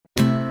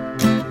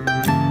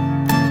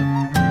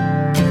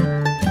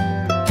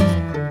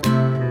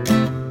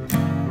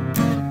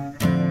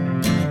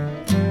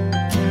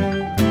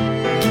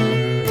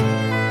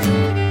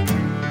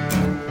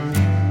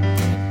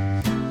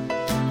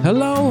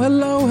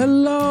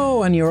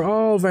Hello, and you're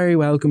all very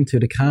welcome to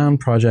the Can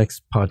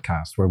Projects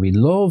podcast, where we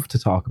love to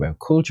talk about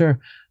culture,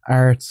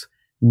 arts,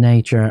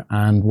 nature,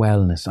 and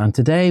wellness. And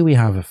today we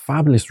have a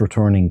fabulous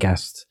returning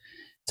guest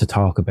to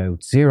talk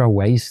about zero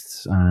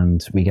waste,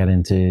 and we get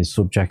into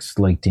subjects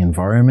like the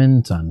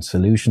environment and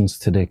solutions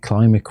to the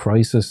climate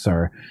crisis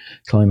or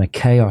climate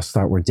chaos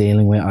that we're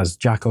dealing with, as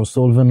Jack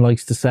O'Sullivan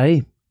likes to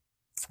say.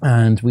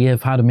 And we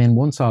have had him in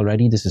once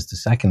already. This is the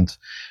second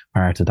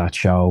part of that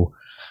show.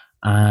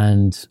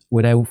 And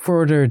without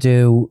further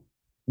ado,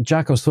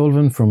 Jack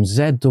O'Sullivan from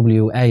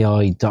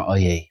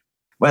zwai.ie.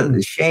 Well,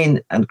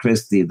 Shane and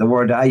Chris, the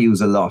word I use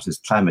a lot is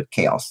climate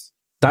chaos.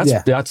 That's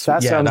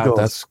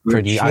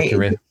pretty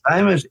accurate. The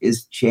climate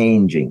is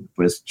changing,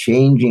 but it's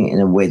changing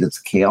in a way that's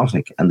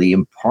chaotic. And the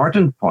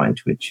important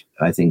point, which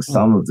I think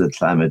some of the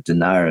climate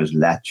deniers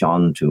latch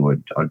on to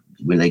or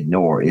will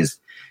ignore, is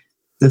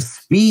the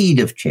speed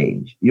of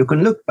change. You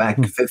can look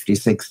back 50,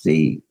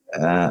 60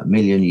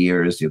 million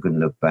years. You can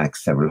look back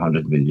several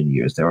hundred million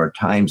years. There were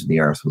times when the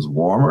Earth was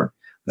warmer.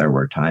 There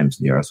were times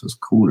when the Earth was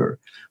cooler.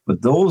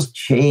 But those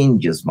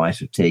changes might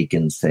have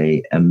taken,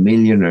 say, 1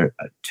 million or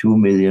 2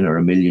 million or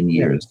 1 million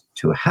years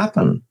to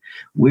happen.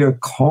 We're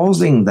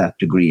causing that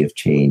degree of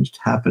change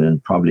to happen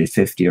in probably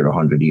 50 or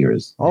 100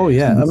 years. Oh,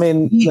 yeah. I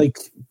mean, like,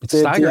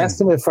 the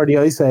estimate for the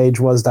Ice Age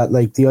was that,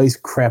 like, the ice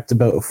crept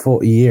about a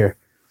foot a year.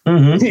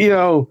 Mm-hmm. You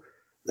know,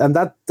 and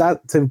that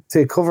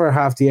to cover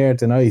half the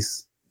Earth in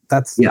ice,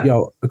 that's, you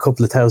know, a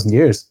couple of thousand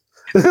years.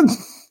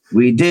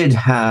 We did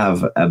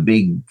have a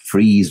big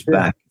freeze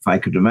back. If I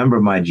could remember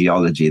my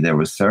geology, there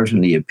was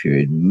certainly a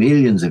period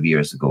millions of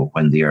years ago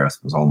when the Earth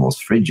was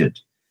almost frigid.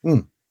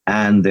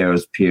 And there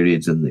was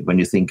periods, when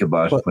you think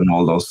about it, when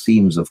all those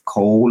seams of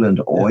coal and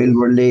oil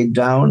were laid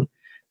down,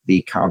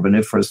 the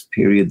Carboniferous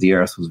period, the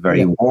Earth was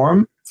very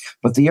warm.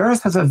 But the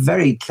Earth has a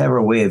very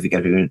clever way of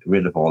getting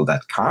rid of all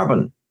that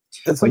carbon.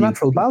 It's a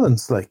natural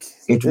balance, like.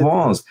 It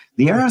was.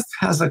 The Earth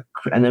has an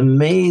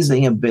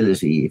amazing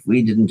ability, if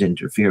we didn't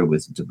interfere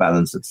with it, to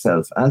balance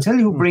itself. And I'll tell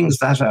you who brings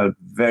that out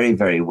very,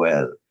 very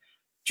well.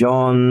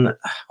 John,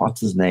 what's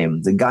his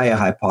name? The Gaia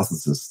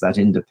hypothesis, that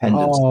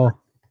independent.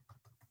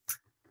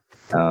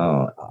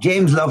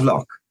 James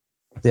Lovelock.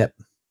 Yep.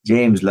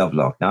 James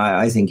Lovelock. Now,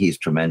 I think he's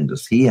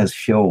tremendous. He has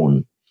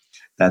shown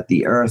that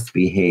the Earth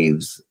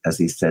behaves, as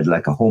he said,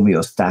 like a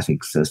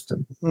homeostatic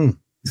system.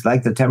 It's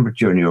like the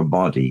temperature in your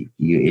body.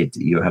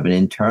 You have an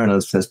internal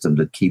system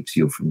that keeps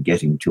you from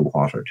getting too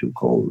hot or too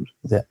cold.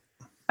 Yeah.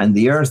 And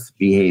the Earth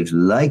behaves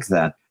like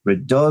that, but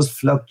it does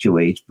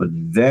fluctuate, but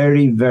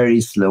very,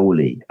 very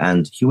slowly.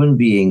 And human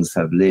beings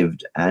have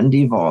lived and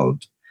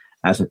evolved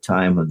at a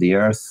time when the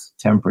Earth's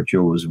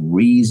temperature was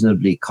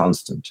reasonably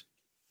constant.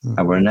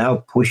 And we're now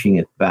pushing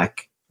it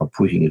back or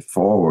pushing it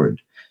forward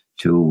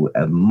to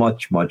a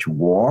much, much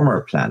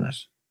warmer planet,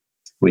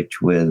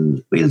 which will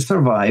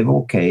survive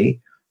okay.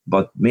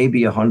 But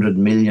maybe 100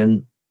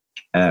 million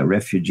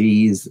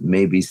refugees,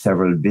 maybe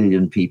several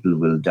billion people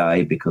will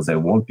die because there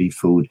won't be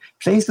food.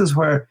 Places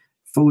where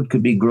food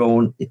could be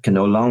grown, it can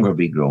no longer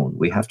be grown.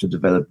 We have to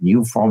develop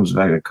new forms of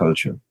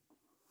agriculture.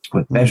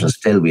 But better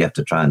still, we have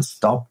to try and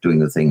stop doing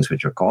the things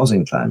which are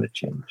causing climate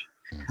change.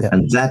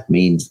 And that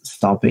means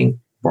stopping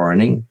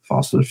burning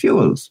fossil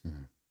fuels.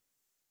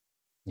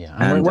 Yeah,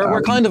 and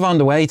we're kind of on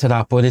the way to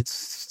that, but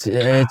it's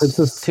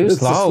too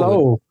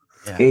slow.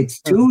 Yeah. It's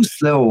too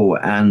slow,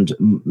 and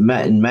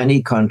in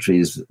many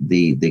countries,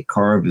 the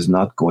curve is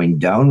not going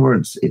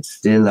downwards. It's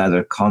still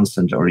either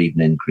constant or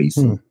even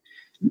increasing.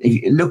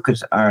 If you look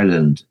at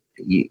Ireland,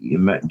 do you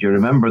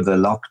remember the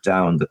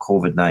lockdown, the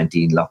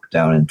COVID-19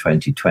 lockdown in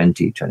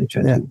 2020,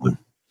 2021? Yeah.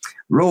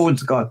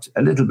 Roads got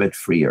a little bit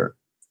freer.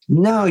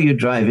 Now you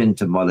drive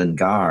into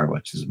Mullingar,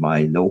 which is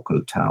my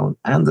local town,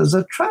 and there's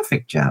a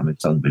traffic jam.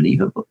 It's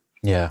unbelievable.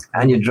 Yeah.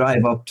 And you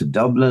drive up to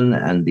Dublin,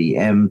 and the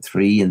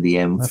M3 and the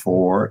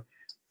M4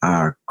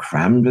 are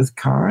crammed with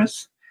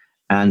cars.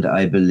 And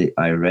I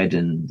read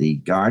in The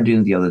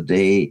Guardian the other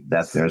day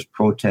that there's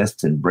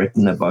protests in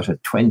Britain about a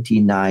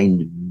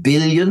 29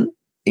 billion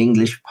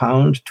English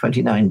pound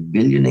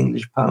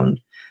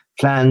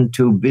plan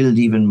to build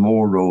even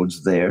more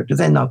roads there. Do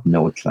they not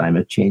know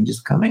climate change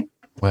is coming?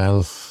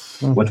 Well,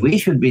 what we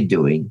should be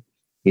doing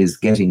is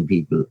getting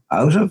people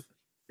out of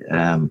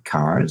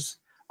cars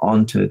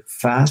onto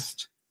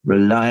fast,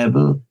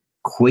 reliable,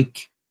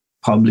 quick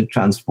public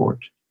transport.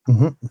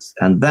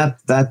 And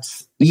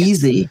that's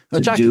easy to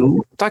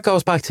do. That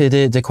goes back to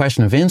the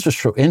question of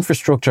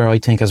infrastructure, I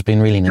think, has been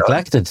really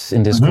neglected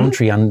in this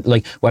country. And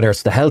like, whether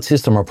it's the health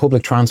system or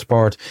public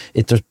transport,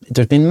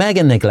 there's been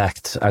mega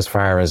neglect as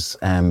far as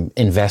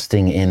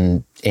investing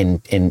in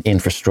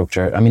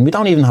infrastructure. I mean, we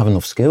don't even have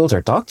enough schools or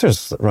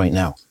doctors right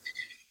now.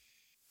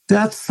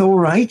 That's so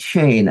right,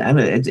 Shane. And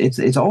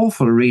it's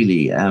awful,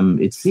 really.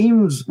 It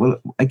seems,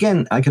 well,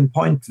 again, I can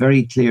point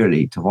very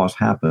clearly to what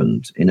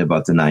happened in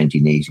about the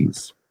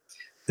 1980s.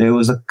 There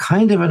was a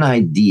kind of an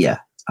idea.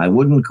 I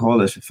wouldn't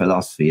call it a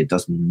philosophy. It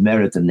doesn't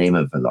merit the name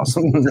of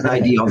philosophy. It's an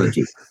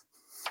ideology.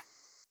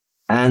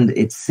 And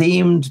it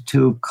seemed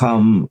to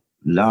come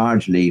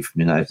largely from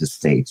the United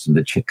States, from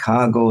the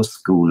Chicago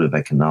School of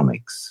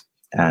Economics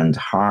and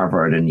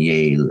Harvard and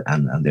Yale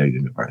and their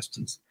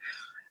universities.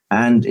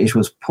 And it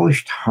was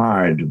pushed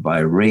hard by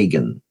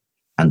Reagan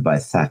and by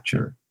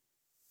Thatcher.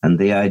 And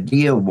the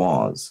idea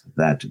was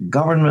that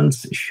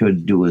governments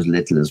should do as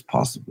little as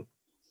possible.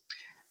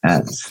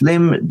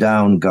 Slim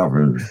down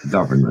government.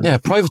 Yeah,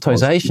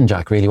 privatization,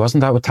 Jack, really.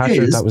 Wasn't that what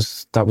Thatcher? That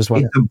was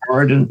what... It's a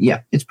burden.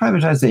 Yeah, it's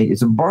privatization.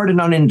 It's a burden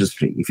on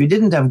industry. If you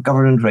didn't have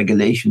government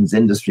regulations,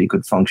 industry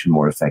could function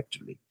more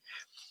effectively.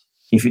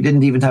 If you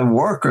didn't even have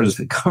workers,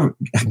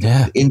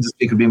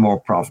 industry could be more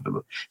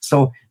profitable.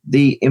 So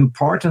the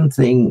important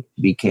thing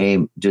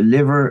became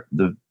deliver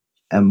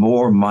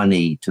more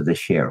money to the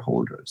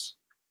shareholders.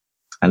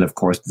 And of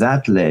course,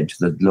 that led to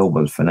the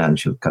global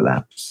financial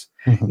collapse.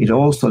 Mm-hmm. It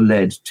also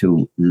led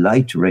to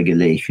light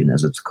regulation,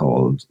 as it's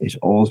called. It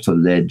also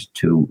led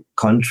to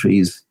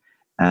countries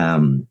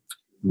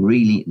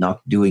really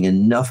not doing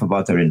enough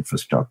about their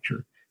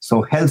infrastructure.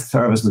 So health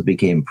services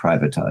became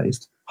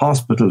privatized.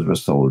 Hospitals were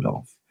sold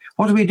off.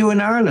 What do we do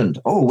in Ireland?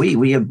 Oh,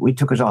 we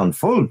took it on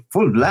full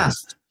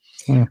blast.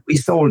 Yeah. We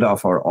sold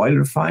off our oil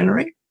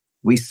refinery.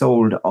 We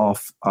sold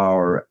off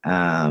our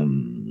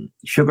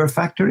sugar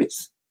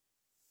factories.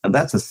 And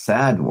that's a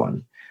sad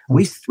one.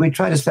 We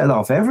try to sell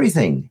off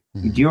everything.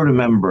 Mm-hmm. Do you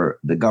remember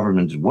the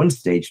government at one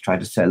stage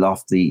tried to sell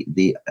off the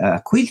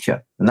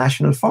Cuilcha, the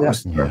National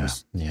Forest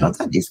Service? Yeah. Now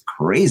that is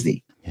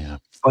crazy. Yeah.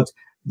 But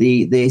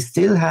they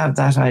still have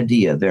that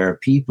idea. There are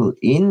people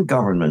in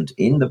government,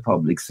 in the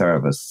public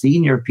service,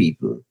 senior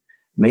people,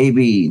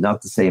 maybe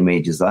not the same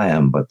age as I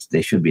am, but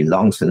they should be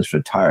long since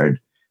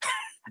retired.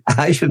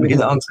 I should be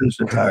long since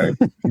retired.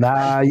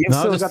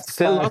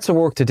 Still lots of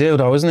work to do,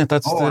 though, isn't it?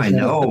 I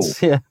know.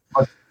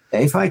 But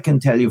if I can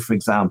tell you, for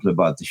example,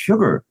 about the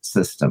sugar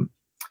system,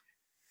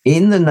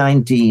 in the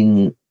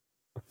 1930s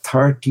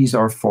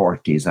or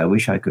 40s, I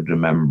wish I could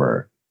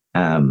remember,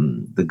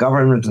 the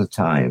government at the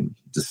time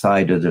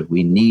decided that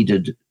we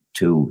needed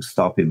to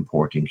stop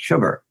importing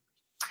sugar.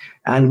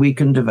 And we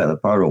can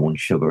develop our own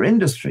sugar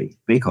industry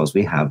because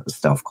we have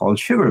stuff called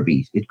sugar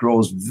beet. It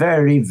grows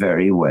very,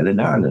 very well in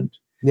Ireland.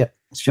 Yeah.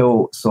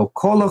 So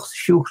Coilleach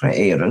Siúcra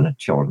Éireann,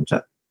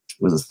 Teoranta,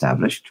 was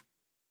established.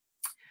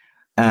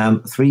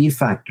 3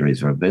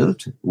 factories were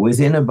built.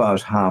 Within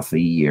about half a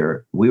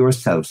year, we were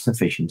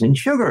self-sufficient in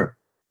sugar.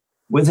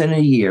 Within a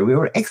year, we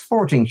were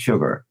exporting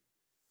sugar.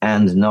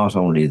 And not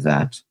only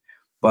that,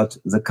 but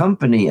the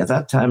company at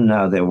that time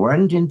now, they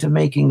weren't into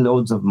making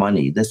loads of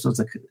money. This was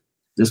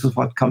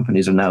what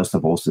companies are now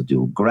supposed to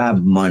do,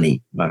 grab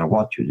money, no matter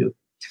what you do.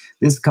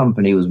 This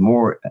company was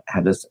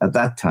at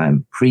that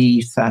time,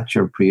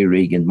 pre-Thatcher,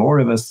 pre-Reagan, more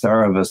of a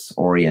service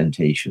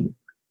orientation.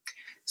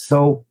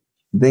 So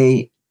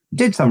they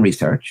did some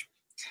research.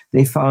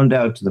 They found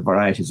out the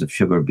varieties of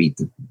sugar beet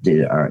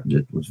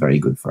that was very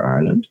good for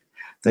Ireland.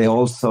 They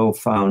also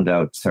found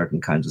out certain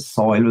kinds of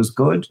soil was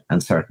good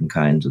and certain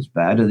kinds was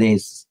bad. And they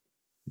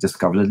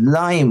discovered that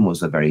lime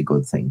was a very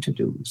good thing to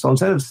do. So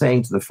instead of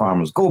saying to the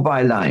farmers, go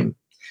buy lime,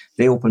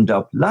 they opened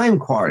up lime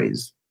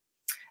quarries.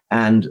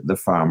 And the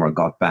farmer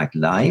got back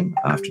lime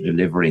after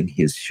delivering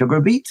his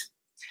sugar beet.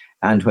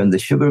 And when the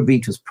sugar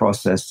beet was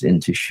processed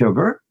into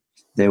sugar,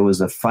 there was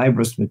a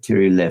fibrous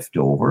material left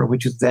over,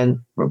 which is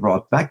then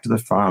brought back to the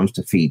farms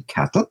to feed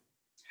cattle.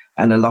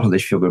 And a lot of the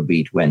sugar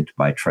beet went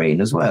by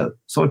train as well.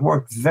 So it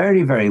worked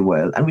very, very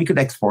well. And we could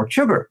export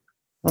sugar.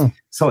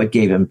 So it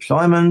gave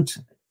employment.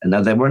 And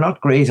now they were not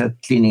great at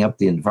cleaning up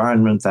the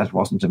environment. That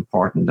wasn't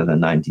important in the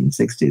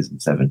 1960s and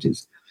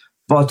 70s.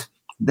 But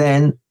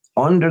then,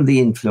 under the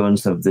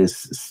influence of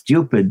this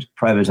stupid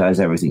privatize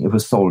everything, it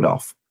was sold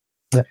off.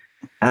 Yeah.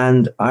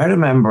 And I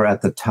remember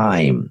at the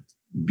time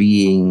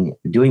doing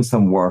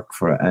some work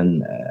for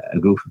a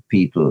group of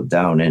people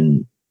down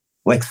in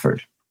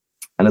Wexford.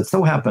 And it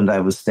so happened I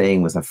was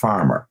staying with a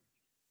farmer.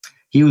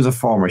 He was a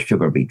former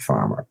sugar beet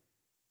farmer.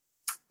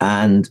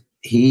 And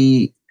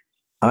I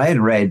had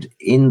read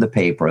in the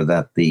paper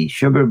that the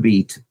sugar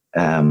beet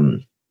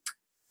plant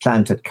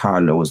at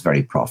Carlow was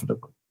very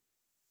profitable.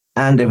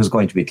 And it was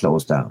going to be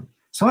closed down.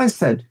 So I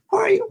said,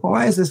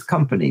 why is this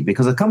company?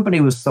 Because the company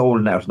was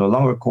sold now, it's no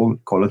longer Coilleach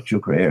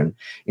Siúcra Éireann.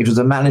 It was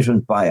a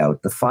management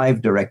buyout. The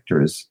 5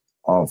 directors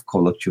of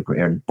Coilleach Siúcra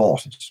Éireann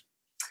bought it.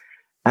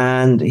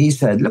 And he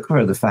said, look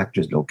where the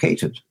factory is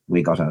located.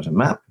 We got out a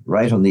map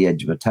right on the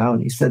edge of a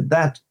town. He said,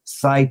 that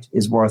site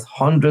is worth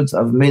hundreds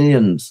of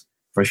millions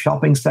for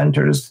shopping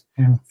centres,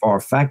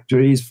 for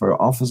factories,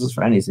 for offices,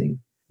 for anything.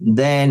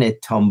 Then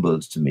it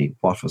tumbled to me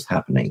what was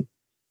happening.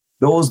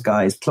 Those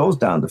guys closed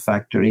down the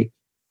factory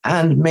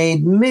and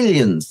made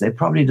millions. They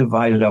probably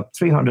divided up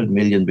 300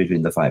 million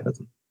between the 5 of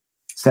them,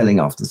 selling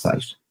off the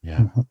site.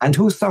 Yeah. And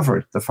who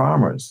suffered? The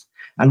farmers.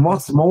 And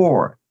what's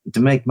more, to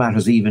make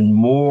matters even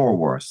more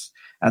worse,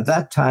 at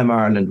that time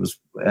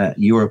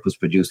Europe was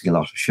producing a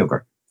lot of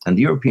sugar. And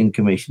the European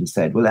Commission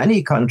said, well,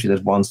 any country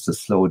that wants to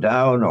slow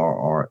down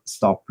or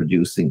stop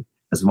producing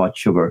as much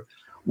sugar,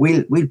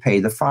 we'll pay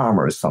the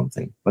farmers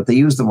something. But they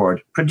used the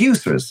word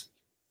producers.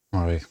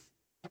 All right.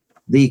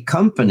 The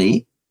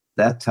company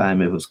that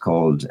time it was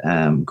called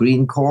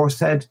Green Corps,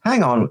 said,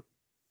 hang on,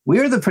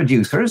 we're the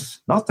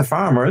producers, not the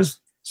farmers.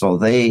 So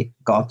they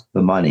got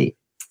the money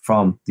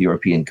from the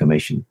European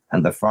Commission,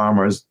 and the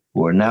farmers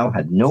who are now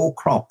had no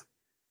crop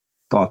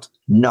got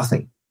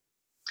nothing.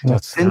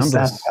 Since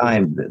that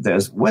time,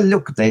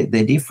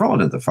 they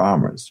defrauded the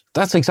farmers.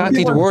 That's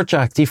exactly the word,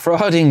 Jack.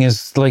 Defrauding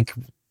is like,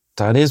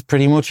 that is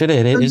pretty much it,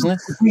 isn't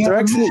it? They're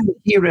actually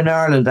here in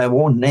Ireland. I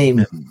won't name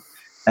him.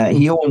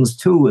 He owns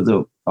two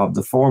of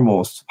the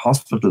foremost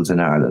hospitals in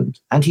Ireland,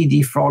 and he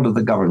defrauded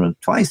the government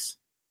twice.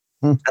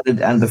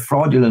 And the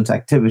fraudulent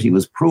activity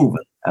was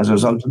proven as a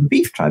result of the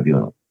Beef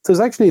Tribunal. There's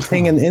actually a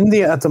thing in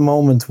India at the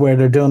moment where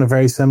they're doing a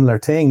very similar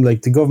thing.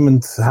 Like the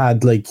government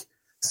had like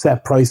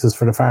set prices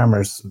for the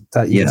farmers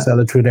that you sell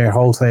it through their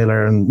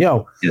wholesaler, and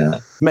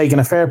making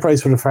a fair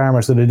price for the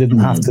farmer so they didn't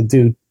have to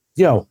do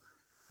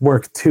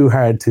work too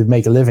hard to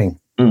make a living.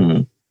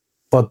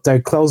 But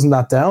they're closing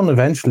that down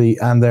eventually,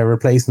 and they're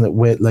replacing it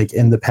with like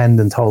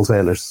independent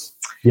wholesalers.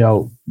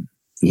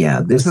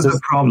 Yeah, this is a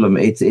problem.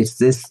 It's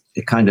this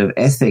kind of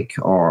ethic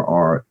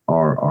or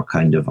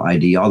kind of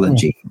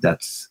ideology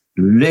that's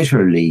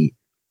literally,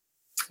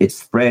 it's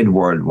spread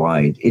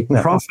worldwide. It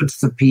profits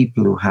the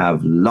people who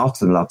have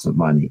lots and lots of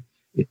money.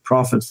 It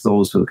profits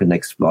those who can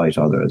exploit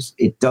others.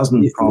 It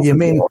doesn't profit.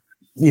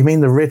 You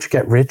mean the rich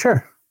get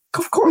richer?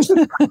 Of course.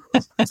 You've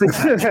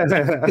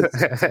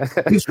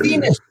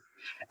seen it.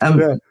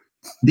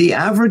 The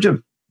average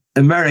of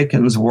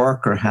American's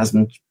worker has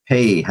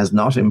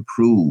not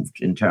improved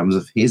in terms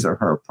of his or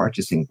her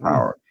purchasing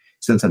power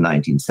since the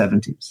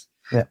 1970s.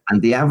 Yeah.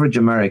 And the average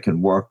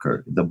American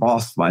worker, the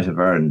boss might have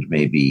earned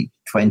maybe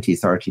 20,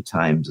 30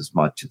 times as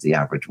much as the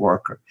average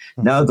worker.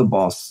 Now the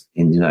boss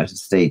in the United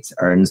States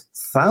earns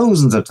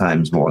thousands of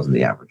times more than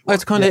the average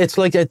worker.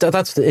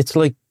 It's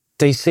like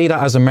they see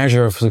that as a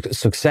measure of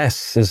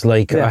success, is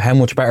like, how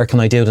much better can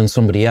I do than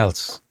somebody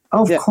else?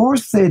 Of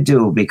course they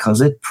do,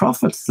 because it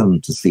profits them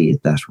to see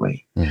it that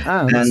way.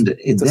 And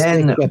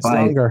then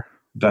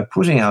by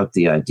putting out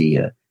the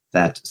idea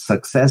that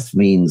success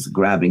means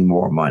grabbing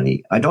more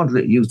money, I don't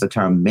use the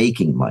term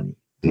making money,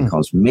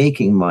 because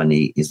making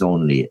money is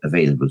only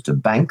available to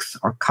banks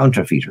or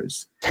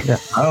counterfeiters.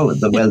 How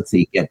the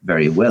wealthy get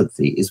very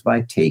wealthy is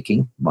by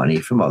taking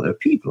money from other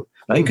people.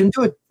 Now, you can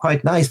do it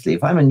quite nicely.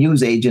 If I'm a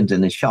news agent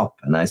in a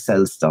shop and I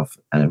sell stuff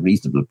at a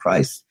reasonable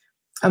price,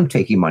 I'm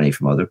taking money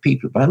from other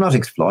people, but I'm not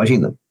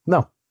exploiting them.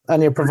 No,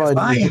 and you're providing.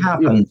 If I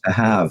happen to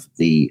have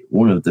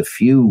one of the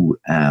few,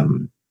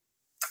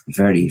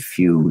 very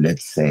few,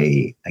 let's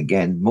say,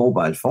 again,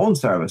 mobile phone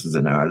services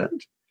in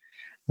Ireland,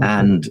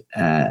 and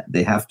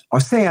they have to, or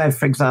say,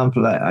 for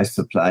example, I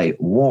supply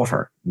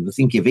water. I'm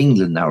thinking of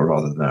England now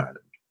rather than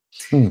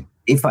Ireland.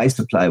 If I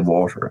supply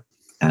water,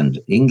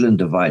 and England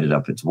divided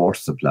up its water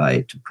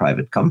supply to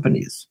private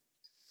companies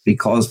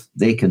because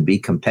they can be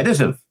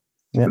competitive.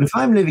 But if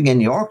I'm living in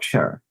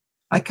Yorkshire,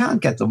 I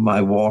can't get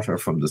my water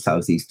from the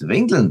southeast of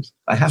England.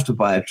 I have to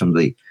buy it from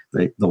the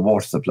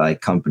water supply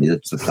company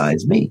that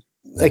supplies me.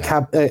 A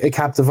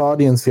captive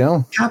audience,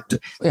 Captive.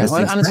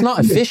 And it's not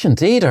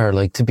efficient either.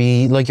 Like, to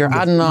be like, you're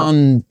adding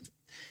on,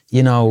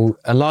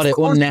 a lot of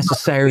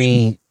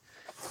unnecessary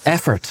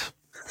effort.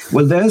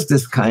 Well, there's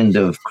this kind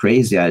of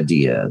crazy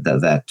idea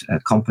that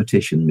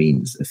competition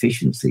means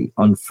efficiency.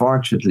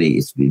 Unfortunately,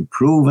 it's been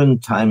proven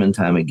time and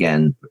time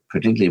again,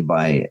 particularly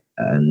by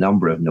a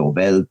number of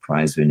Nobel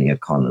Prize-winning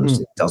economists,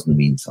 it doesn't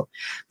mean so.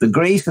 The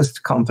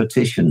greatest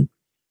competition,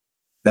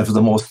 that was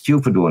the most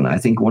stupid one, I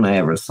think one I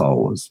ever saw,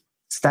 was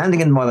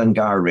standing in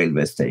Mullingar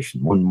railway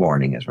station one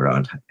morning at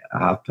around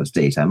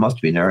 8:30. I must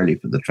have been early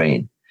for the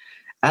train.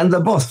 And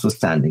the bus was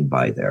standing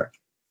by there.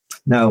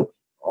 Now,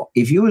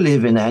 if you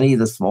live in any of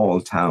the small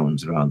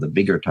towns around the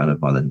bigger town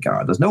of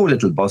Mullingar, there's no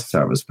little bus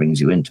service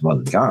brings you into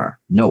Mullingar.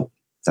 No,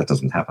 that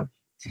doesn't happen.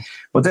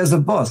 But there's a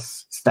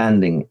bus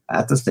standing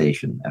at the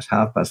station at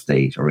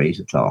 8:30 or 8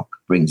 o'clock,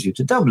 brings you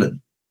to Dublin.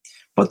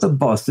 But the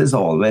bus is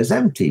always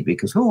empty,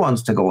 because who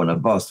wants to go on a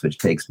bus which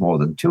takes more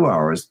than 2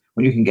 hours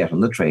when you can get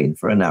on the train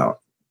for an hour,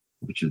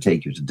 which will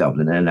take you to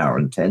Dublin in an hour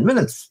and 10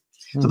 minutes?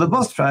 So the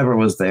bus driver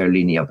was there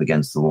leaning up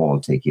against the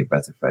wall, taking a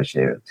breath of fresh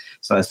air.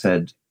 So I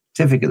said,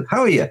 "Typical,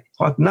 how are you?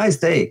 What a nice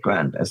day,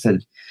 Grant." I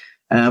said,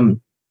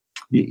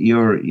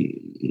 you're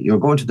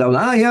going to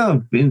Dublin? "Ah, yeah,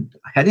 I've been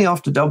heading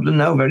off to Dublin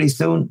now very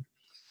soon."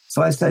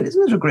 So I said,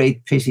 "Isn't it a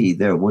great pity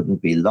there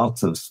wouldn't be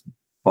lots of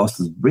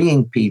buses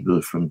bringing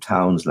people from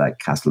towns like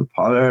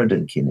Castlepollard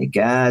and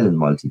Kinnegad and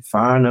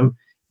Multifarnham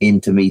in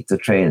to meet the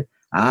train?"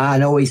 "Ah,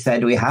 no," he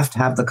said, "we have to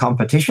have the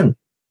competition."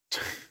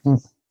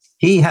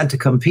 He had to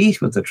compete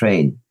with the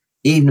train,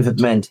 even if it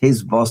meant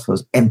his bus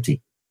was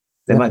empty.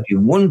 There might be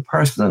one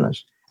person in it,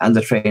 and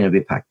the train will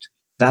be packed.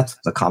 That's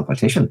the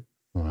competition.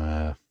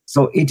 Wow.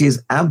 So it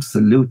is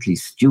absolutely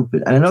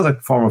stupid. And another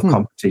form of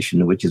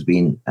competition, which has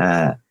been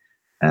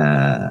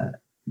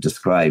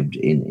described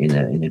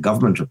in a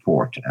government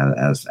report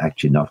as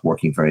actually not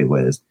working very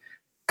well, is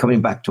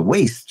coming back to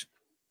waste.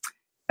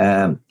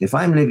 If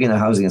I'm living in a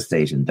housing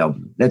estate in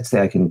Dublin, let's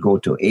say I can go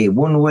to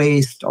A1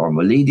 Waste or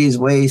Mulides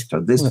Waste or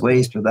this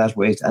waste or that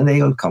waste, and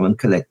they'll come and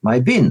collect my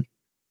bin.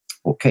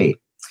 Okay.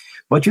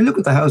 But you look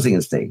at the housing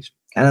estate,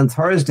 and on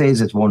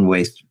Thursdays, it's one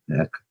waste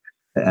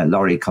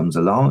lorry comes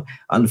along.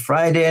 On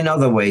Friday,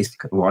 another waste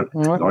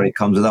lorry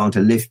comes along to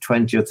lift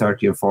 20 or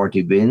 30 or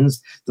 40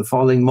 bins. The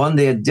following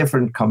Monday, a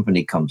different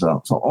company comes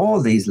along. So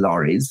all these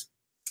lorries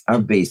are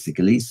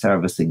basically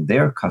servicing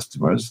their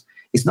customers.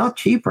 It's not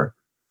cheaper.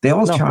 They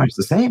all charge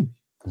the same.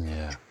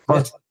 Yeah.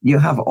 But you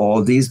have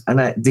all these, and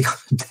the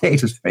other day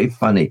it was very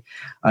funny.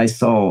 I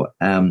saw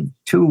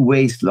 2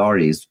 waste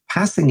lorries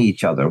passing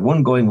each other,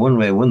 one going one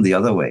way, one the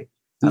other way.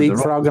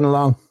 Leapfrogging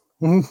along.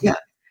 Mm-hmm. Yeah.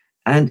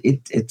 And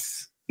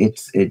it's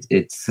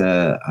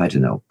I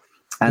don't know.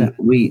 And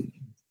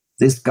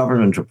this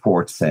government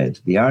report said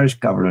the Irish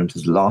government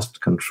has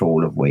lost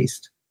control of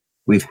waste.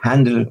 We've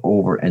handed it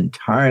over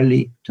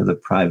entirely to the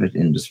private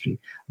industry.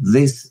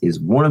 This is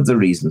one of the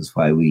reasons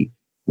why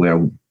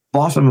we're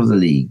bottom of the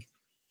league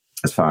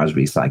as far as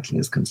recycling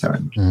is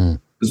concerned.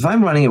 Because if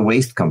I'm running a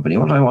waste company,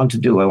 what do I want to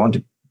do? I want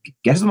to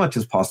get as much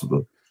as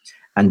possible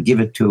and give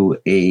it to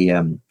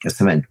a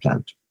cement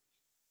plant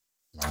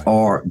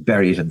or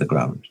bury it in the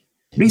ground.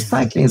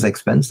 Recycling is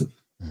expensive.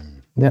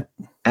 Yeah,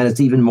 and it's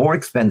even more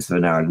expensive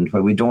in Ireland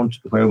where we don't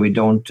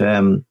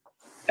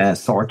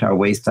sort our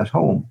waste at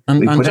home.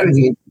 We put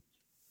everything in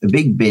a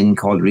big bin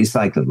called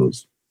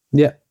recyclables.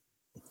 Yeah.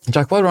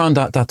 Jack, while we're on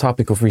that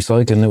topic of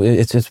recycling,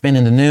 it's been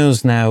in the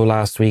news now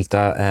last week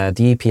that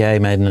the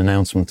EPA made an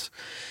announcement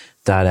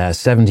that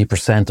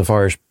 70% of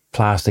Irish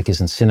plastic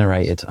is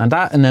incinerated. And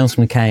that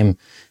announcement came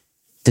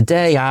the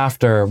day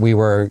after we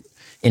were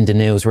in the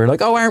news. We were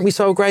like, oh, aren't we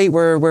so great?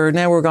 We're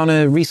going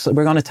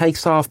to take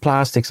soft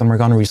plastics and we're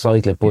going to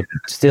recycle it. But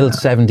still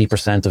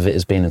 70% of it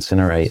is being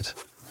incinerated.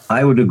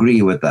 I would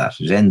agree with that.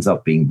 It ends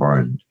up being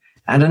burned.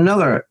 And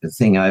another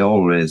thing I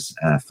always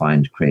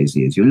find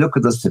crazy is you look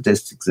at the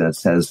statistics that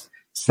says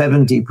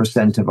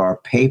 70% of our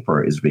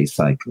paper is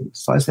recycled.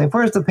 So I say,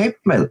 where's the paper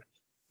mill?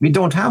 We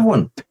don't have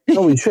one.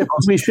 No, we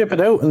ship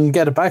it out and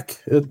get it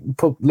back.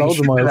 Put loads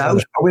of miles on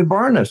it. Or we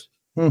burn it.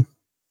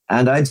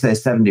 And I'd say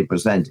 70%,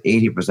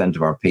 80%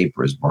 of our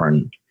paper is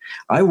burned.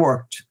 I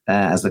worked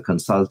as a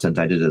consultant.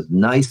 I did a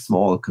nice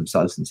small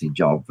consultancy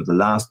job for the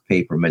last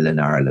paper mill in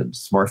Ireland,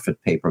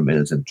 Smurfit Paper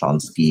Mills in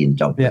Clonskee in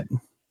Dublin. Yeah.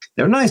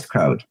 They're a nice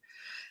crowd.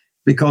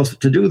 Because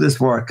to do this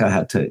work, I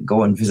had to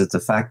go and visit the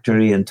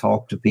factory and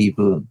talk to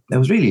people. It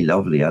was really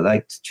lovely. I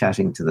liked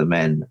chatting to the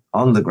men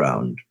on the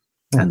ground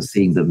and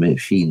seeing the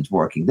machines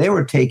working. They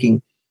were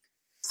taking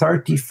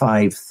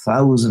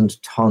 35,000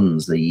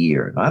 tons a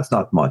year. Now, that's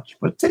not much,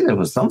 but still it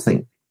was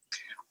something,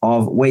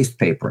 of waste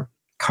paper,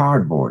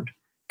 cardboard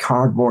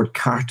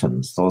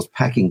cartons, those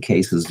packing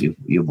cases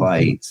you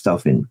buy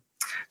stuff in.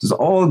 It was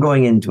all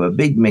going into a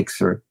big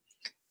mixer,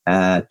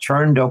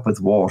 churned up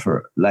with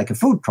water like a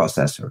food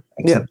processor,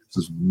 except it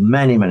was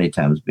many, many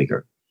times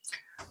bigger.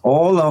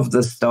 All of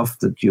the stuff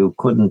that you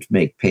couldn't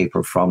make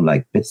paper from,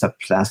 like bits of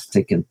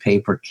plastic and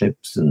paper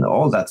clips and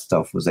all that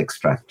stuff, was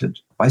extracted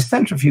by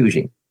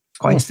centrifuging,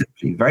 quite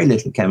simply, very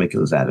little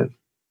chemicals added.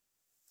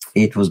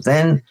 It was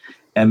then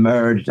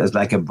emerged as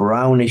like a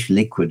brownish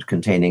liquid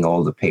containing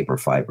all the paper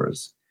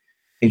fibers.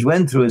 It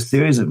went through a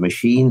series of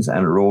machines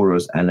and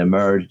rollers and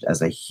emerged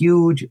as a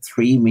huge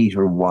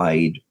 3-meter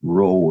wide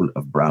roll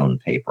of brown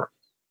paper.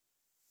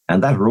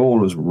 And that roll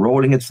was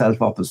rolling itself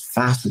up as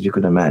fast as you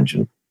could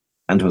imagine.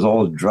 And it was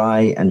all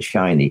dry and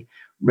shiny,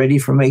 ready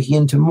for making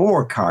into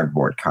more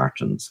cardboard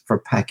cartons for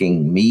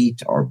packing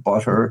meat or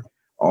butter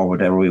or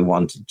whatever we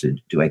wanted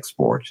to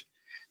export.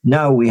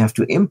 Now we have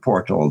to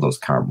import all those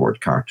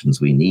cardboard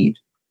cartons we need.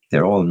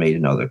 They're all made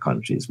in other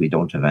countries. We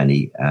don't have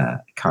any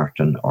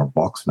carton or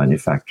box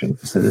manufacturing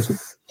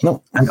facilities.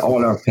 No. And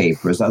all our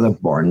paper is either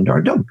burned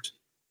or dumped.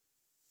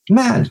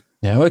 Mad.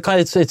 Yeah, what it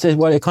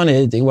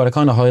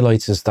kind of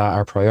highlights is that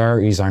our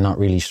priorities are not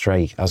really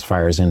straight as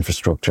far as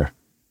infrastructure.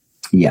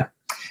 Yeah.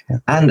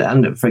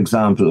 And for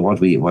example,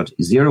 what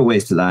Zero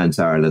Waste Alliance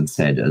Ireland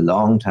said a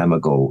long time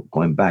ago,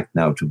 going back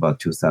now to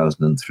about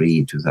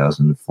 2003,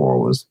 2004,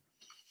 was,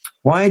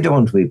 why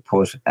don't we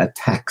put a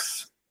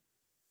tax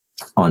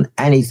on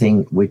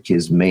anything which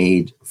is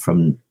made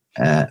from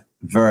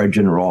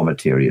virgin raw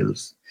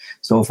materials?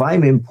 So if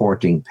I'm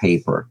importing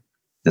paper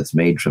that's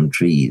made from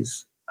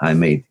trees, I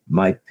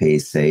might pay,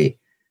 say,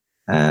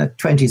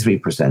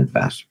 23%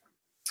 VAT.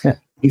 Yeah.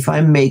 If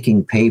I'm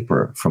making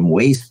paper from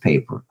waste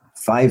paper,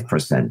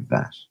 5%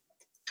 VAT.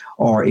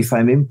 Or if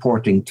I'm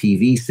importing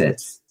TV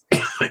sets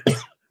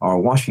or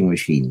washing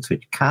machines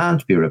which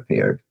can't be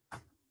repaired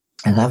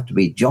and have to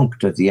be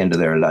junked at the end of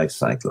their life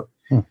cycle,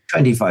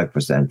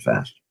 25%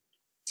 VAT.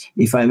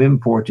 If I'm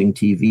importing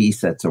TV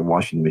sets or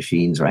washing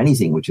machines or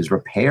anything which is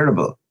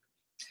repairable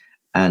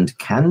and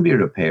can be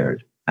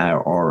repaired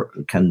or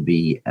can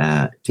be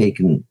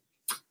taken,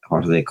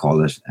 what do they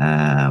call it,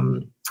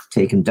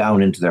 taken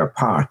down into their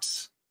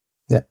parts,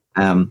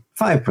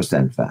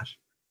 5% VAT.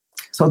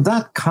 So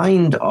that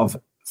kind of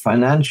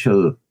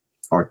financial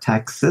or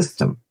tax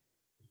system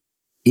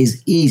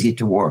is easy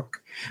to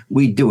work.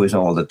 We do it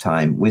all the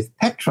time with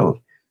petrol.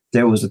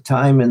 There was a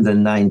time in the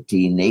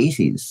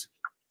 1980s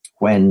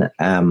when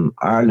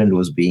Ireland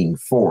was being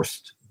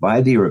forced by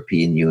the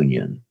European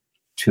Union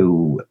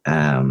to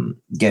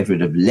get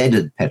rid of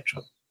leaded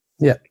petrol.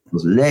 Yeah.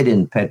 Because lead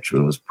in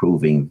petrol was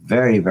proving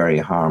very, very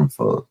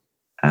harmful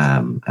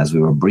as we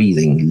were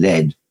breathing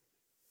lead,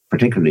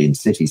 particularly in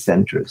city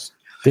centres.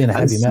 Being a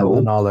heavy metal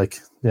and all, like,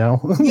 you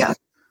know. Yeah,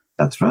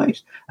 that's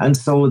right. And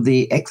so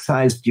the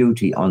excise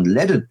duty on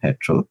leaded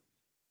petrol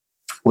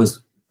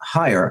was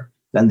higher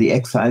than the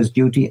excise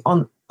duty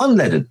on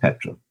unleaded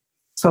petrol.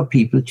 So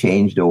people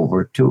changed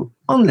over to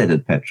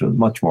unleaded petrol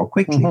much more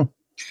quickly. Mm-hmm.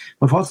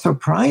 But what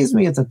surprised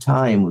me at the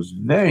time was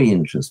very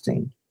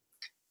interesting.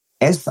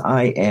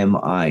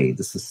 SIMI,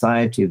 the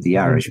Society of the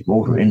Irish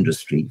Motor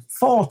Industry,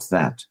 fought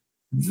that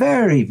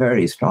very,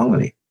 very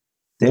strongly.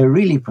 They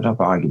really put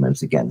up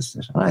arguments against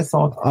it. And I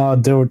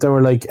thought... they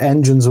were like,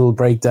 engines will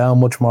break down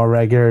much more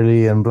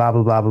regularly and blah,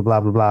 blah, blah, blah,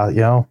 blah, blah, blah, you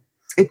know?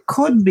 It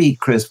could be,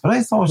 Chris, but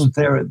I thought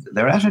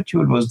their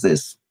attitude was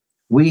this.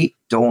 We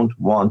don't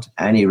want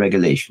any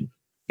regulation.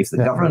 If the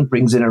government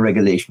brings in a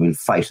regulation, we'll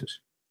fight it.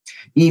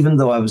 Even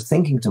though I was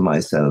thinking to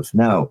myself,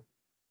 now,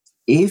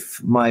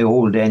 if my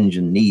old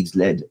engine needs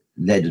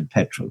leaded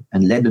petrol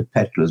and leaded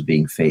petrol is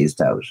being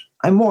phased out,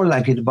 I'm more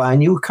likely to buy a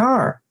new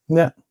car.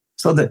 Yeah.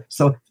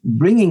 So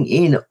bringing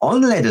in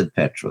unleaded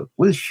petrol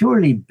will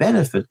surely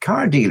benefit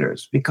car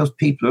dealers because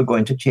people are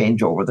going to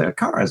change over their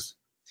cars.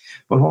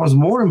 But what was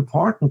more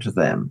important to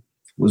them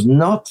was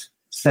not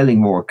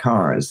selling more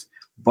cars,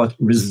 but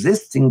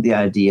resisting the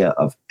idea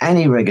of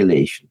any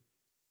regulation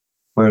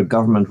where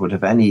government would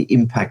have any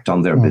impact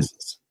on their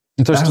business.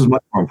 That was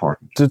much more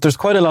important. There's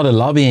quite a lot of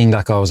lobbying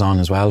that goes on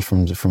as well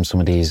from some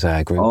of these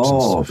groups.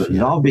 Oh, the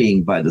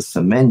lobbying by the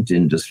cement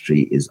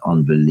industry is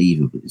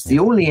unbelievable. It's the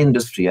only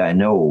industry I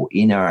know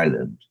in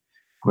Ireland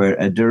where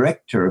a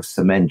director of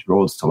Cement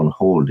Roadstone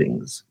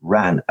Holdings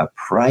ran a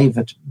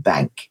private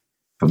bank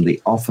from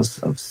the office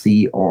of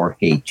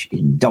CRH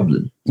in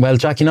Dublin. Well,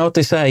 Jack, you know what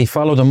they say?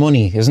 Follow the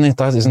money, isn't it?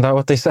 Isn't that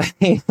what they say?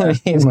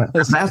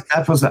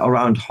 that was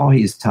around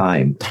Haughey's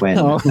time when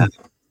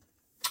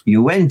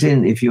you went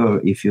in, if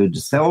you'd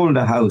sold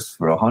a house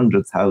for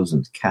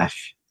 100,000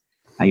 cash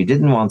and you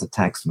didn't want the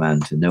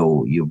taxman to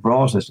know, you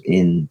brought it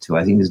in to,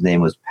 I think his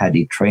name was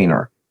Paddy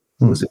Traynor,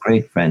 who was a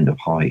great friend of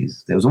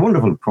Haughey's. There was a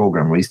wonderful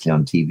program recently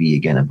on TV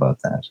again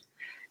about that.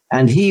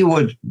 And he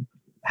would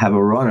have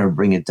a runner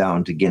bring it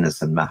down to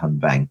Guinness and Mahon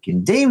Bank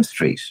in Dame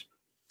Street.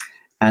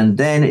 And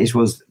then it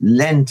was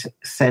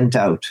sent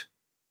out,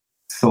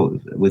 so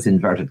with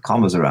inverted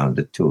commas around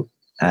it, to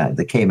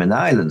the Cayman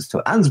Islands,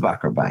 to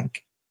Ansbacher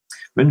Bank.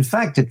 But in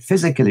fact, it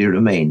physically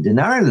remained in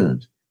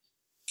Ireland,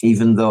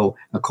 even though,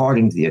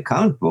 according to the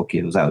account book,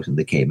 it was out in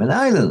the Cayman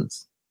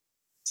Islands.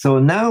 So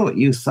now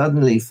you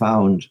suddenly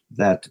found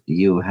that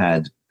you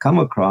had come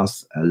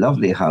across a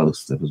lovely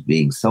house that was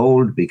being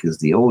sold because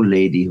the old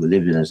lady who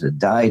lived in it had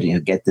died, and you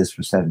get this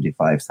for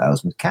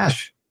 75,000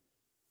 cash.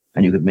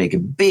 And you could make a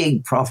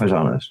big profit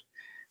on it.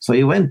 So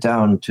you went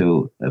down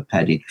to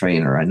Paddy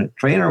Traynor, and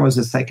Traynor was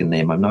his second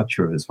name, I'm not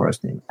sure of his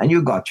first name, and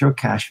you got your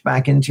cash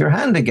back into your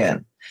hand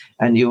again.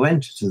 And you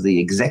went to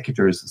the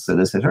executor's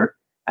solicitor,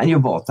 and you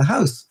bought the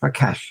house for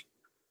cash.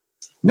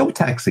 No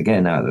tax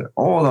again either,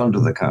 all under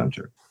the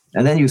counter.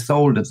 And then you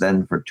sold it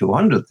then for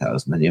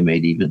 200,000, and you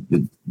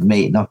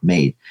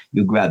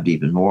grabbed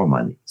even more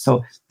money.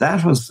 So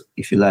that was,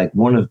 if you like,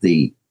 one of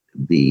the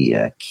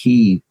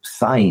key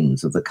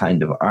signs of the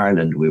kind of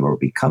Ireland we were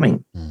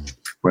becoming,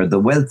 where the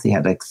wealthy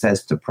had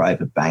access to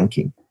private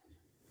banking.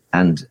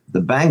 And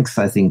the banks,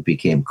 I think,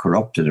 became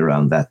corrupted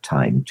around that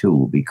time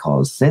too,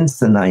 because since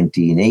the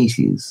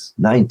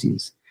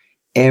 1990s,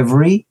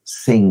 every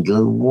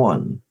single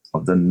one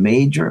of the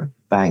major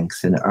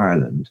banks in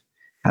Ireland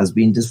has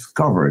been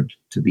discovered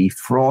to be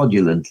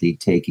fraudulently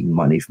taking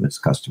money from its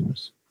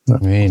customers.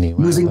 Really?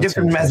 Wow, using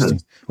different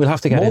methods. We'll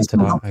have to get into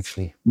that,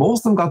 actually.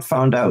 Most of them got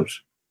found out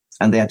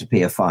and they had to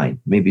pay a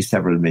fine, maybe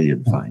several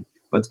million fine.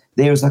 But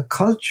there's a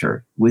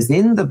culture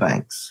within the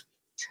banks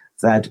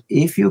that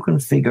if you can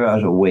figure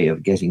out a way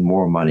of getting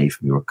more money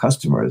from your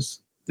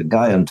customers, the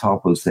guy on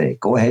top will say,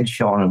 go ahead,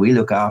 Sean, and we'll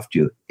look after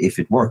you if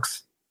it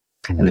works.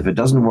 And if it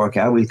doesn't work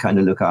out, we'll kind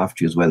of look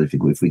after you as well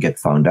if we get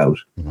found out.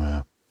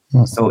 Wow.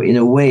 So in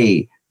a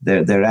way,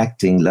 they're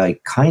acting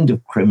like kind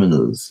of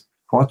criminals.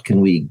 What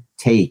can we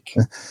take?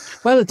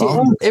 Well,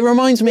 it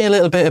reminds me a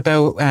little bit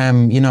about,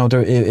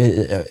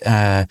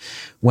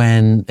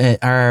 when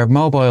our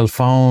mobile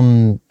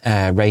phone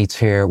rates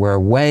here were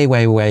way,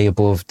 way, way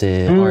above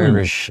the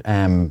Irish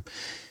or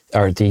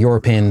the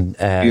European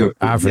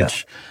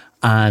average. Yeah.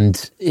 And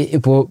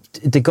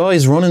the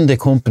guys running the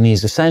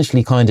companies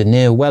essentially kind of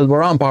knew, well,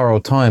 we're on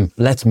borrowed time.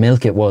 Let's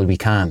milk it while we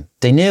can.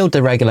 They knew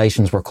the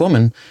regulations were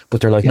coming, but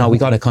they're like, no, we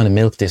got to kind of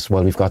milk this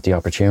while we've got the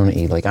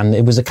opportunity. And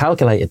it was a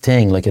calculated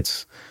thing. It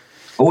is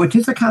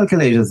a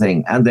calculated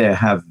thing. And they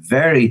have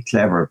very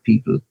clever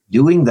people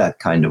doing that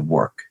kind of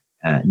work,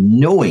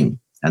 knowing,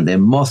 and they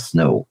must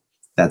know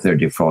that they're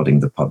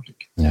defrauding the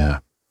public. Yeah.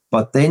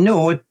 But they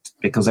know it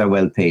because they're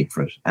well paid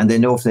for it. And they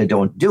know if they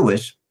don't do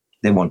it,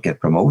 they won't get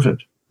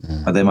promoted.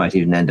 Or they might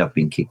even end up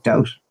being kicked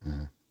out.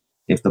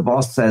 If the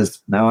boss says,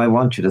 now I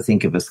want you to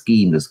think of a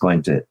scheme that's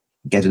going to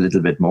get a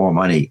little bit more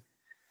money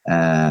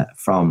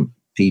from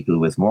people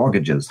with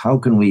mortgages? How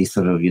can we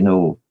sort of,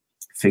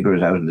 figure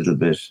it out a little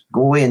bit?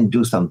 Go away and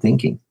do some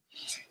thinking.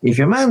 If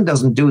your man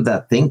doesn't do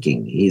that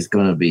thinking,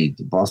 the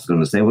boss is going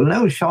to say, well,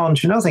 no, Sean,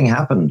 nothing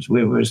happened.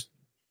 You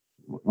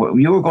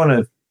were going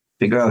to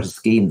figure out a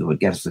scheme that would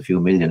get us a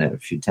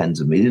few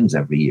tens of millions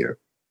every year.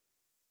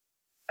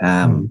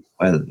 Well,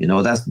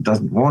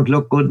 that won't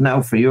look good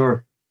now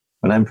for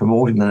when I'm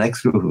promoting the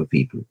next group of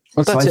people.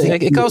 Well,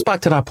 it goes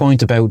back to that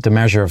point about the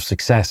measure of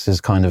success is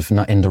kind of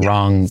not in the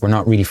wrong. We're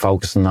not really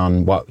focusing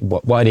on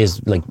what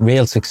is like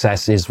real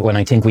success is when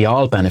I think we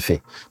all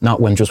benefit,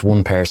 not when just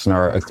one person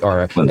or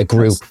a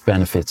group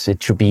benefits.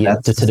 It should be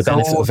to the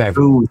benefit of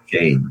everyone.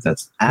 Jane.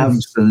 That's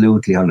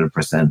absolutely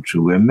 100%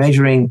 true. We're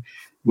measuring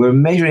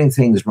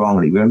things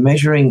wrongly. We're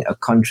measuring a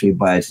country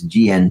by its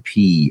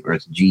GNP or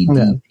its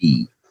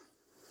GDP,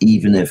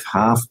 even if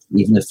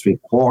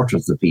 3/4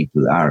 of the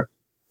people are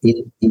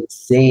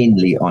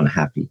insanely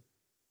unhappy.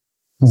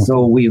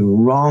 So we have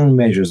wrong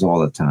measures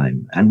all the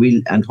time. And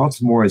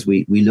what's more is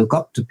we look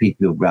up to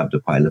people who grabbed a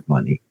pile of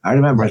money. I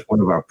remember at one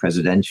of our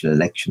presidential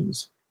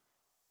elections,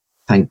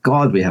 thank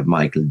God we have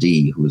Michael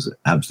D, who's an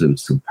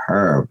absolute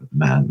superb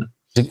man.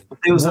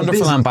 He was a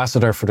wonderful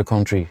ambassador for the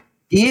country.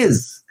 He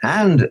is.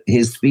 And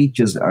his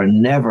speeches are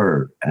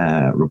never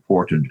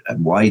reported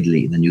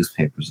widely in the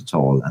newspapers at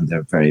all. And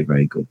they're very,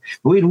 very good.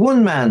 But we had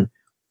one man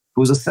who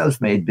was a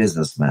self-made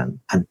businessman,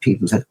 and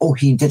people said, "Oh,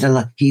 he did a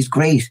lot. He's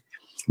great.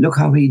 Look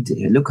how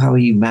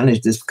he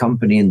managed this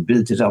company and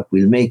built it up.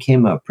 We'll make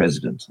him our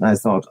president." And I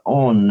thought,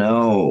 "Oh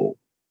no!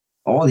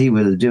 All he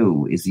will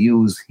do is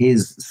use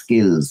his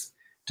skills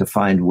to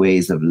find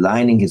ways of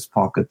lining his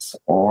pockets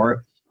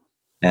or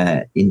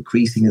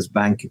increasing his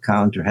bank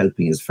account or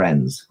helping his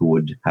friends who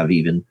would have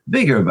even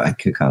bigger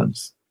bank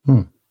accounts."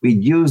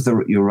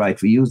 You're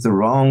right. We use the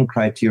wrong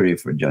criteria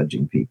for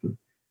judging people.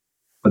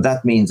 But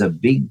that means a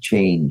big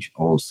change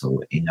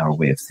also in our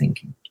way of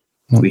thinking.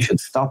 We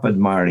should stop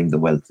admiring the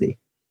wealthy.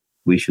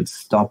 We should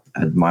stop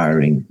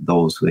admiring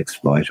those who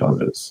exploit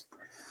others.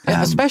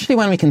 Especially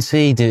when we can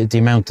see the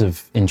amount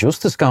of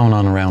injustice going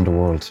on around the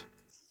world.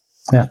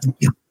 Yeah.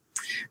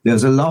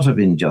 There's a lot of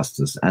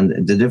injustice.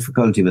 And the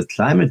difficulty with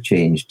climate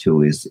change,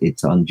 too, is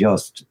it's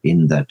unjust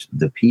in that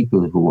the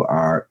people who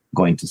are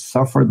going to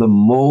suffer the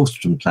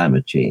most from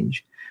climate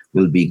change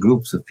will be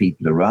groups of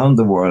people around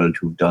the world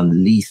who've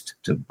done least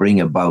to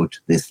bring about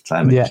this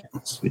climate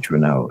change, which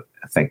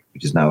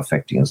is now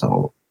affecting us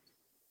all.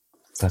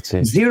 That's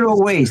it. Zero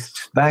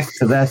waste. Back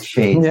to that,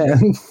 Shane. Yeah.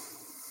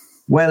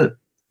 Well,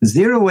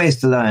 Zero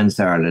Waste Alliance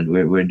Ireland,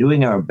 we're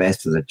doing our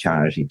best as a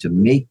charity to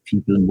make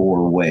people more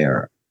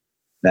aware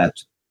that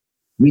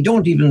we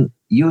don't even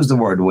use the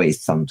word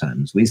waste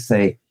sometimes. We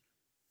say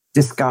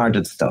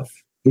discarded stuff.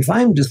 If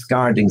I'm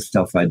discarding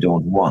stuff I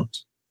don't want,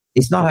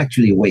 it's not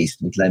actually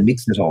waste until I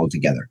mix it all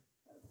together.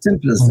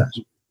 Simple as that.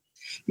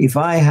 If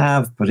I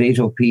have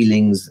potato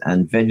peelings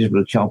and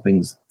vegetable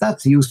choppings,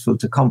 that's useful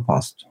to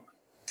compost.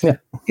 Yeah.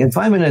 If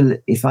I'm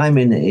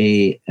in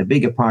a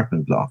big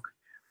apartment block,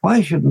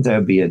 why shouldn't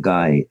there be a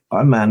guy or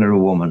a man or a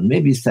woman,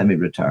 maybe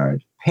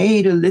semi-retired,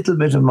 paid a little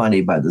bit of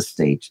money by the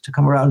state to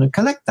come around and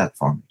collect that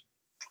for me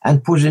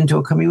and put it into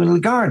a communal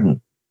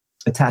garden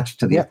attached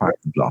to the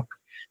apartment block,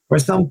 where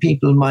some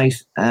people might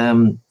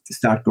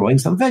start growing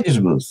some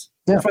vegetables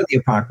for the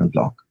apartment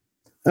block.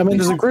 I mean,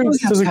 there's a group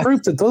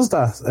that does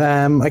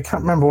that. I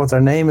can't remember what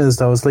their name is,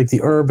 though. It's like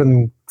the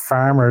Urban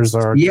Farmers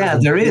or... Yeah,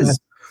 there is.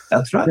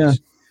 That's right. Yeah.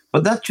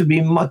 But that should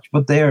be much,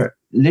 but they're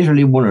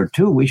literally one or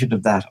two. We should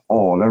have that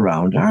all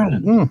around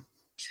Ireland.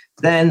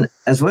 Then,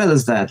 as well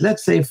as that,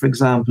 let's say, for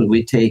example,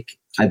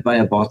 I buy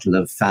a bottle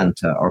of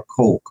Fanta or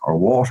Coke or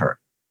water.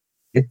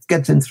 It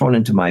gets thrown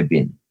into my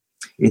bin.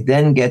 It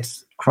then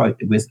gets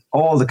with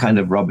all the kind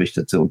of rubbish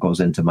that goes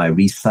into my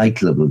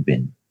recyclable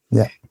bin.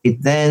 Yeah.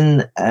 It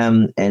then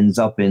ends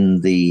up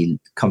in the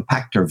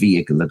compactor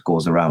vehicle that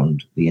goes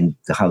around the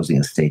housing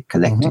estate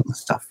collecting the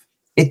stuff.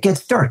 It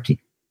gets dirty.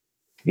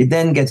 It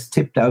then gets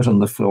tipped out on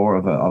the floor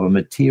of a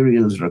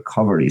materials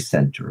recovery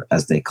center,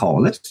 as they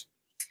call it.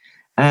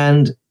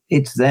 And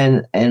it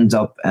then ends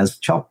up as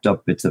chopped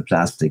up bits of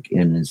plastic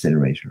in an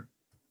incinerator.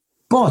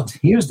 But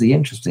here's the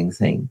interesting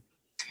thing.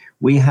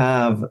 We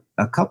have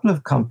a couple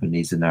of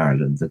companies in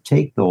Ireland that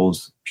take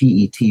those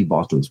PET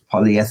bottles,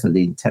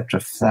 polyethylene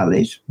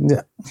tetraphthalate,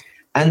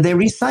 and they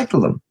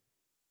recycle them.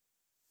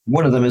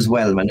 One of them is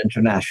Wellman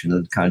International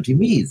in County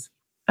Meath.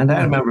 And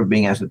I remember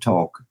being at a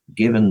talk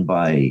given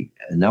by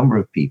a number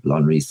of people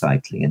on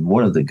recycling, and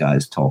one of the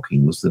guys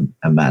talking was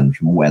a man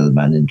from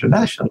Wellman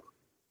International.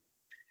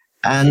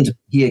 And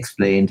he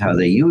explained how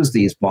they use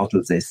these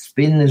bottles, they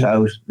spin it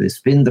out, they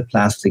spin the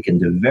plastic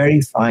into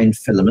very fine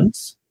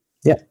filaments.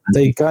 Yeah,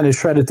 they kind of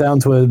shred it down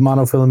to a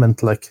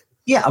monofilament, like.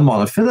 Yeah, a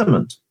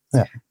monofilament.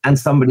 Yeah. And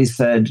somebody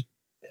said,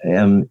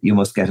 you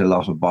must get a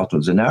lot of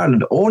bottles in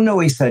Ireland. Oh, no,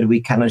 he said,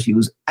 we cannot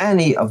use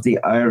any of the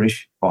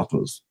Irish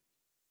bottles.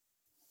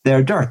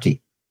 They're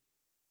dirty.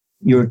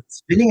 You're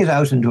spinning it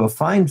out into a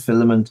fine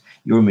filament.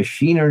 Your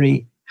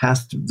machinery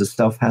the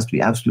stuff has to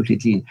be absolutely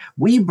clean.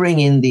 We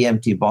bring in the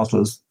empty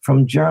bottles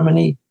from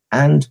Germany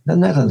and the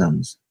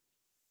Netherlands.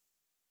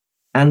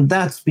 And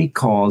that's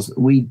because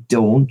we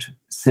don't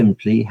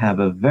simply have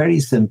a very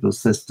simple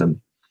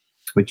system,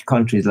 which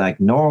countries like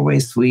Norway,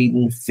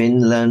 Sweden,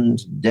 Finland,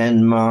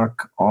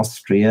 Denmark,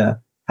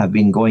 Austria have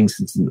been going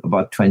since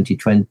about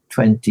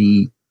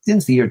 2020,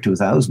 since the year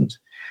 2000.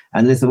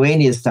 And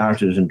Lithuania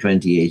started in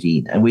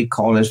 2018, and we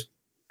call it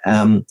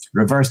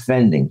reverse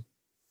vending.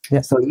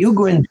 Yeah. So you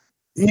go in.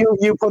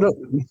 You put it.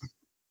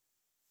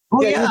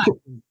 Oh, yeah.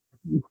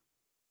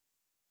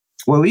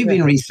 Well, we've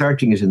been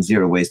researching it in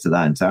Zero Waste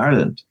Alliance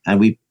Ireland, and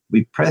we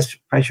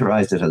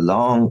pressurized it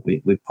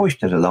we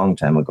pushed it a long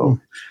time ago.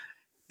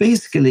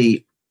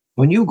 Basically,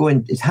 when you go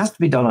in, it has to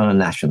be done on a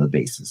national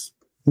basis.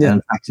 Yeah. And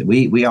in fact,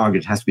 we argue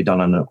it has to be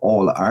done on an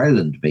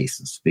all-Ireland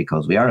basis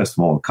because we are a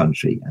small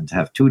country, and to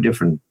have two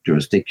different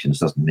jurisdictions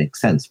doesn't make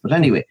sense. But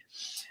anyway,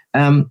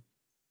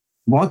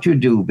 what you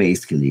do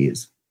basically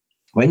is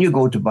when you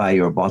go to buy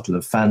your bottle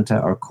of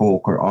Fanta or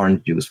Coke or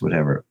orange juice,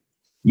 whatever,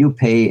 you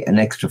pay an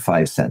extra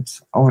 5 cents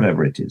or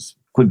whatever it is.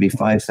 Could be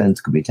 5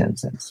 cents, could be 10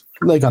 cents.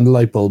 Like on the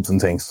light bulbs and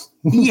things.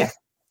 Yeah.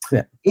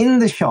 In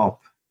the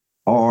shop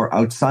or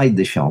outside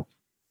the shop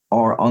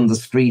or on the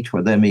street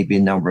where there may be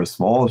a number of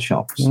small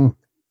shops,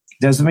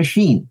 there's a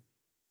machine.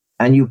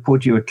 And you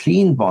put your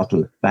clean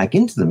bottle back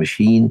into the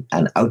machine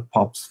and out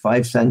pops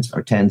 5 cents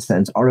or 10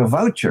 cents or a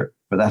voucher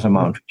for that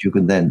amount, which you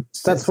can then...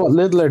 That's what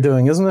Lidl are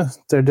doing, isn't it?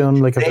 They're doing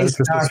like a voucher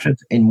system. They started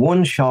in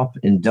one shop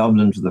in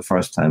Dublin for the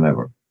first time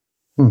ever.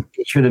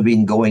 It should have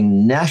been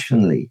going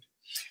nationally.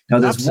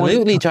 Now,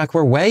 absolutely, Jack.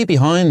 We're way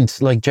behind.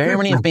 Like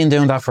Germany have been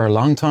doing that for a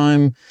long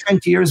time.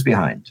 20 years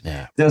behind.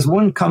 Yeah. There's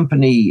one group of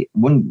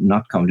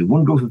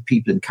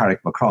people in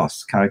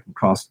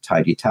Carrickmacross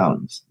Tidy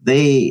Towns.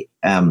 They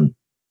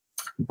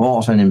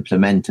bought and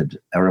implemented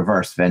a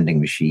reverse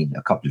vending machine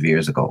a couple of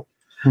years ago.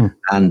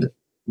 And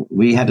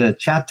we had a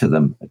chat to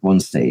them at one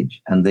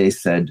stage, and they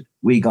said,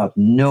 we got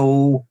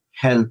no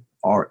help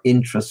or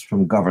interest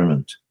from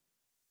government.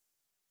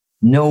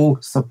 No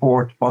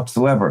support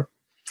whatsoever.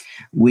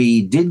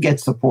 We did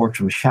get support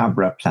from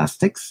Shabra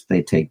Plastics.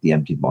 They take the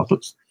empty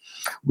bottles.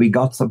 We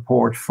got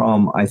support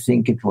from, I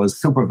think it was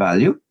Super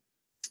Value.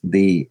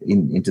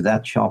 Into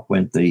that shop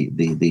went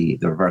the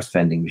reverse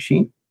vending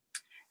machine.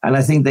 And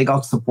I think they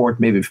got support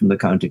maybe from the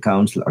county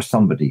council or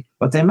somebody.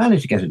 But they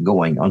managed to get it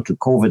going until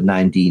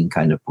COVID-19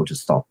 kind of put a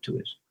stop to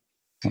it.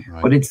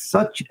 Right. But it's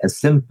such a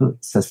simple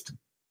system.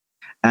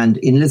 And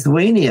in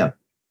Lithuania,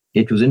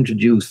 it was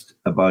introduced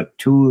about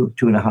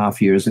 2.5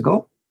 years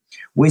ago.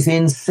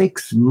 Within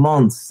 6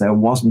 months, there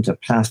wasn't a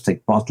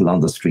plastic bottle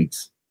on the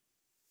streets.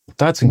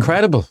 That's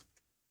incredible.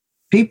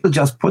 People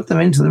just put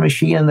them into the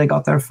machine and they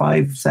got their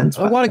 5 cents.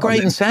 Oh, what a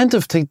great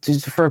incentive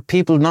for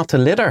people not to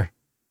litter.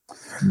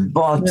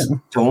 But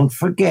don't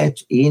forget,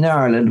 in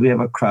Ireland, we have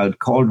a crowd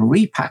called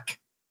Repack,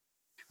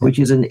 which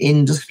is an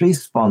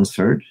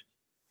industry-sponsored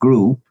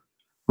group,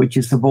 which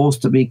is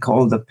supposed to be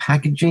called the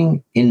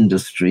packaging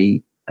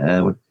industry,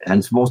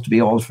 and supposed to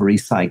be all for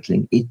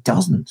recycling. It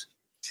doesn't.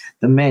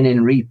 The men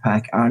in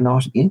Repack are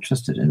not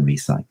interested in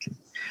recycling.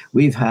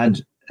 We've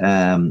had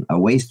a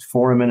waste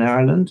forum in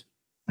Ireland,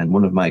 and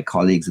one of my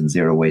colleagues in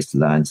Zero Waste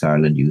Alliance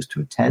Ireland used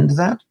to attend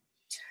that.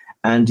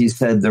 And he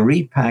said the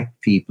Repack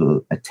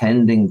people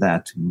attending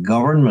that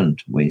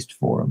government waste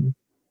forum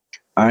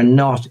are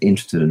not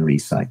interested in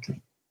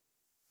recycling.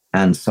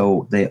 And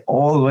so they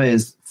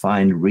always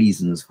find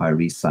reasons why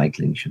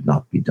recycling should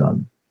not be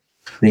done.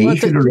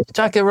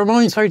 Jack, it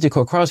reminds, sorry to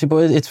cut across you,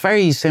 but it's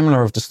very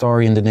similar of the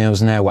story in the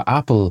news now with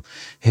Apple,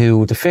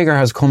 who the figure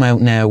has come out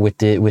now with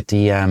the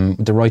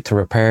right to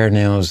repair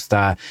news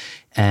that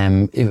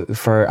and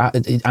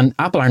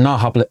Apple are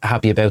not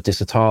happy about this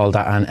at all,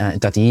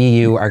 that the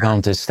EU are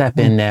going to step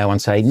in now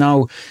and say,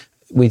 no,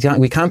 we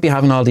can't be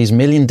having all these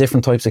million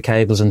different types of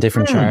cables and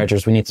different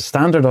chargers. We need to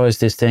standardize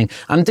this thing.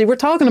 And they were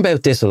talking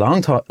about this a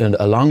long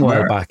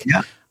while back.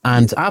 Yeah.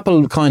 And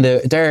Apple kind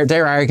of,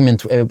 their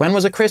argument, when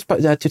was it, Chris?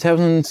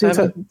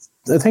 2007?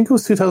 I think it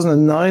was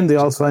 2009 they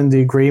all signed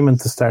the agreement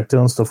to start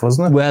doing stuff,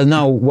 wasn't it? Well,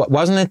 no,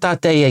 wasn't it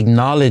that they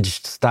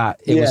acknowledged that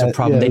it was a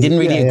problem? They didn't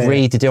really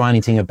agree to do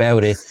anything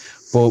about it.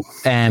 But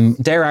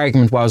their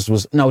argument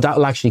was no, that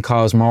will actually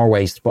cause more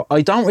waste. But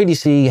I don't really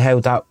see how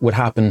that would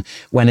happen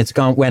when this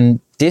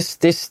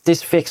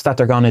fix that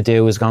they're going to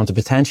do is going to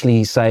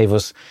potentially save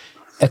us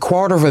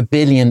 $250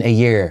 million a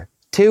year,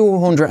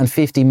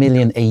 250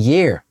 million a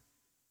year.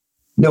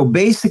 No,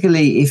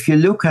 basically, if you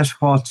look at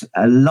what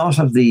a lot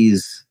of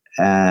these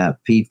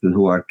people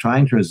who are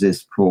trying to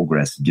resist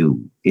progress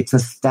do, it's a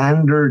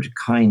standard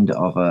kind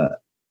of a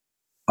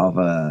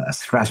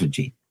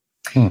strategy.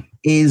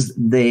 Is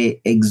they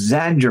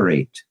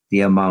exaggerate the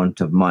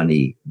amount of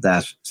money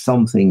that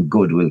something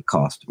good will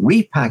cost.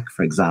 Repack,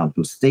 for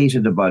example,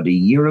 stated about a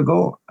year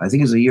ago, I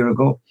think it was a year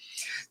ago,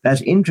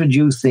 that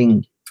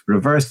introducing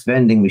reverse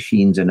vending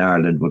machines in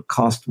Ireland would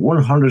cost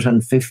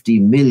 150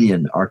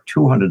 million or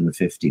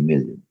 250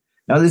 million.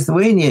 Now,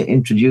 Lithuania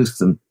introduced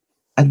them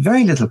at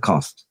very little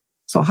cost.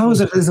 So how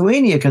is it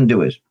Lithuania can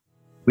do it,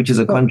 which is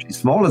a country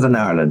smaller than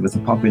Ireland with a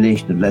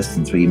population of less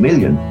than 3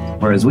 million,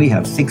 whereas we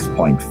have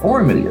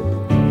 6.4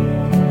 million?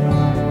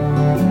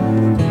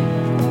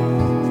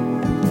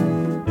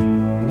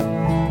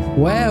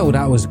 Wow,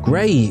 that was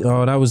great.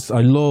 I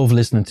love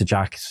listening to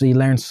Jack. So you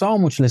learn so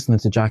much listening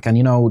to Jack, and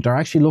they're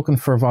actually looking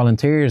for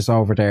volunteers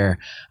over there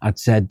at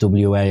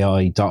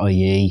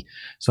zwai.ie.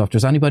 So if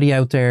there's anybody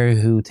out there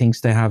who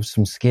thinks they have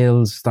some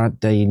skills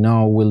that they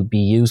know will be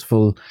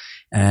useful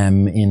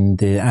in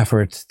the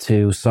effort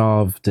to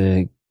solve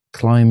the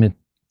climate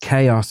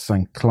chaos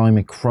and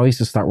climate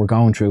crisis that we're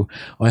going through,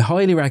 I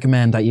highly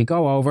recommend that you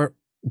go over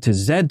to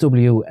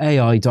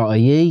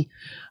zwai.ie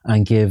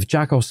and give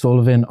Jack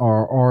O'Sullivan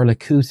or Orla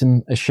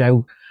Cooten a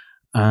shout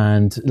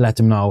and let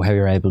them know how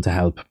you're able to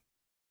help.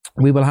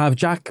 We will have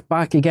Jack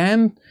back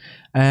again,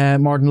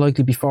 more than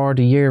likely before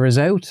the year is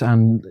out.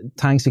 And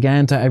thanks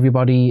again to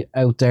everybody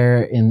out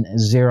there in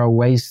Zero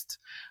Waste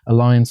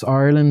Alliance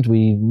Ireland.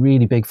 We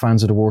really big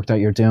fans of the work that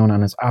you're doing,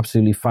 and it's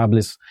absolutely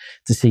fabulous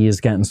to see you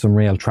getting some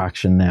real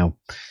traction now.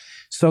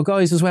 So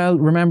guys, as well,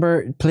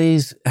 remember,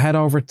 please head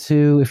over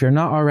to, if you're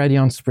not already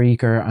on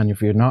Spreaker and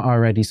if you're not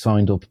already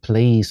signed up,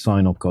 please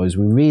sign up, guys.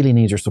 We really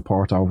need your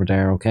support over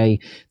there, okay?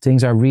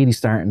 Things are really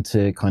starting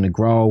to kind of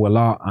grow a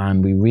lot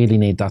and we really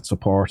need that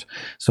support.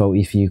 So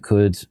if you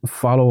could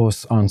follow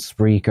us on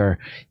Spreaker,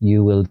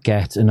 you will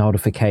get a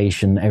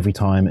notification every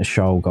time a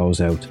show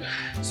goes out.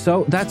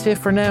 So that's it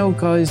for now,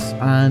 guys,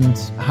 and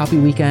happy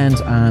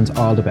weekend and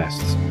all the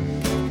best.